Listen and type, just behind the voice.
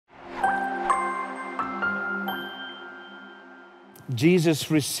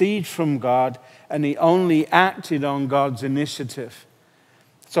Jesus received from God, and he only acted on God's initiative.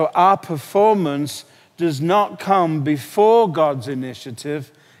 So our performance does not come before God's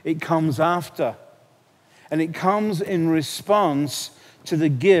initiative, it comes after. And it comes in response to the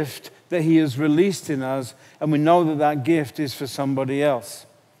gift that he has released in us, and we know that that gift is for somebody else.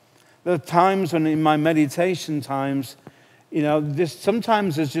 There are times when in my meditation times,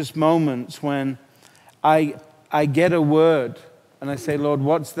 sometimes there's just moments when I get a word and I say, Lord,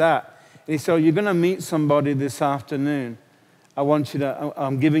 what's that? And he said, you're going to meet somebody this afternoon.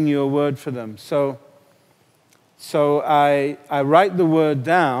 I'm giving you a word for them. So I write the word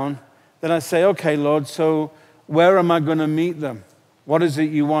down. Then I say, okay, Lord, so where am I going to meet them? What is it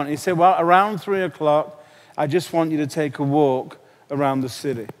you want? He said, well, around 3 o'clock, I just want you to take a walk around the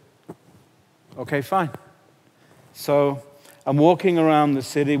city. Okay, fine. So I'm walking around the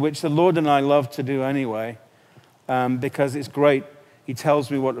city, which the Lord and I love to do anyway, because it's great. He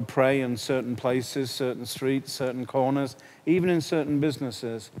tells me what to pray in certain places, certain streets, certain corners, even in certain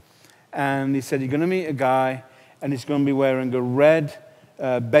businesses. And he said, you're going to meet a guy, and he's going to be wearing a red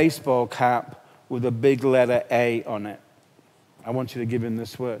baseball cap with a big letter A on it. I want you to give him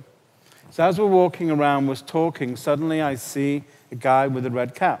this word. So as we're walking around, we're talking, suddenly I see a guy with a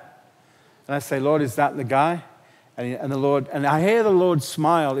red cap. And I say, Lord, is that the guy? And I hear the Lord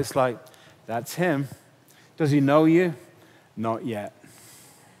smile. It's like, that's him. Does he know you? Not yet.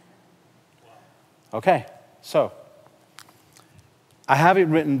 Okay, so I have it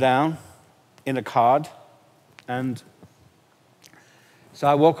written down in a card. And so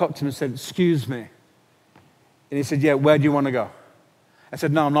I walk up to him and said, excuse me. And he said, yeah, where do you want to go? I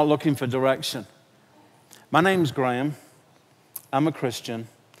said, no, I'm not looking for direction. My name's Graham. I'm a Christian.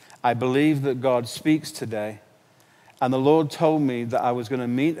 I believe that God speaks today. And the Lord told me that I was going to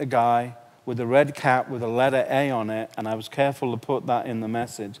meet a guy with a red cap with a letter A on it, and I was careful to put that in the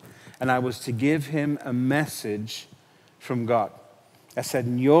message. And I was to give him a message from God. I said,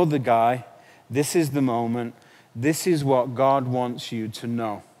 you're the guy. This is the moment. This is what God wants you to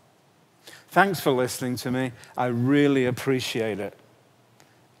know. Thanks for listening to me. I really appreciate it.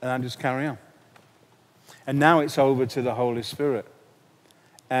 And I just carry on. And now it's over to the Holy Spirit.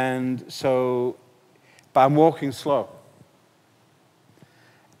 And so, but I'm walking slow.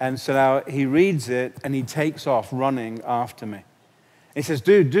 And so now he reads it and he takes off running after me. He says,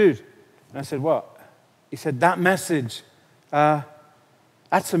 dude. And I said, what? He said, that message,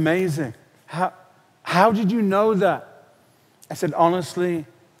 that's amazing. How did you know that? I said, honestly,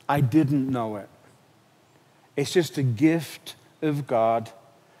 I didn't know it. It's just a gift of God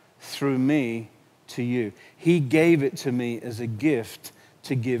through me to you. He gave it to me as a gift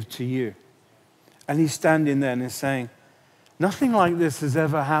to give to you. And he's standing there and he's saying, nothing like this has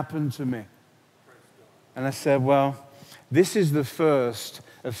ever happened to me. And I said, well, this is the first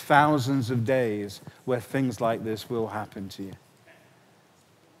of thousands of days where things like this will happen to you.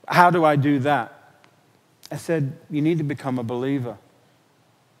 How do I do that? I said, you need to become a believer.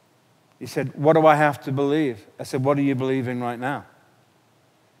 He said, what do I have to believe? I said, what are you believing right now?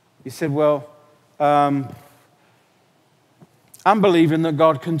 He said, well, I'm believing that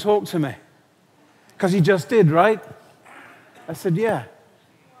God can talk to me. Because he just did, right? I said, yeah.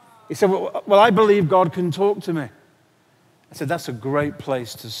 He said, well, I believe God can talk to me. I said, that's a great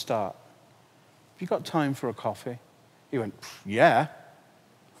place to start. Have you got time for a coffee? He went, yeah.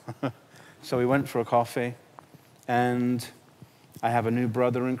 So we went for a coffee, and I have a new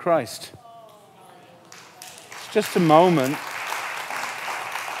brother in Christ. It's just a moment.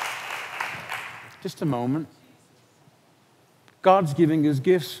 Just a moment. God's giving us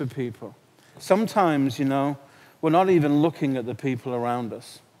gifts for people. Sometimes, we're not even looking at the people around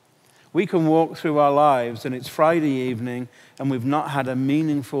us. We can walk through our lives and it's Friday evening and we've not had a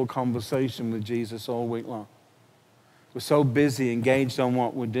meaningful conversation with Jesus all week long. We're so busy, engaged on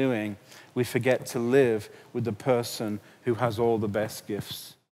what we're doing, we forget to live with the person who has all the best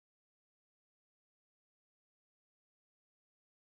gifts.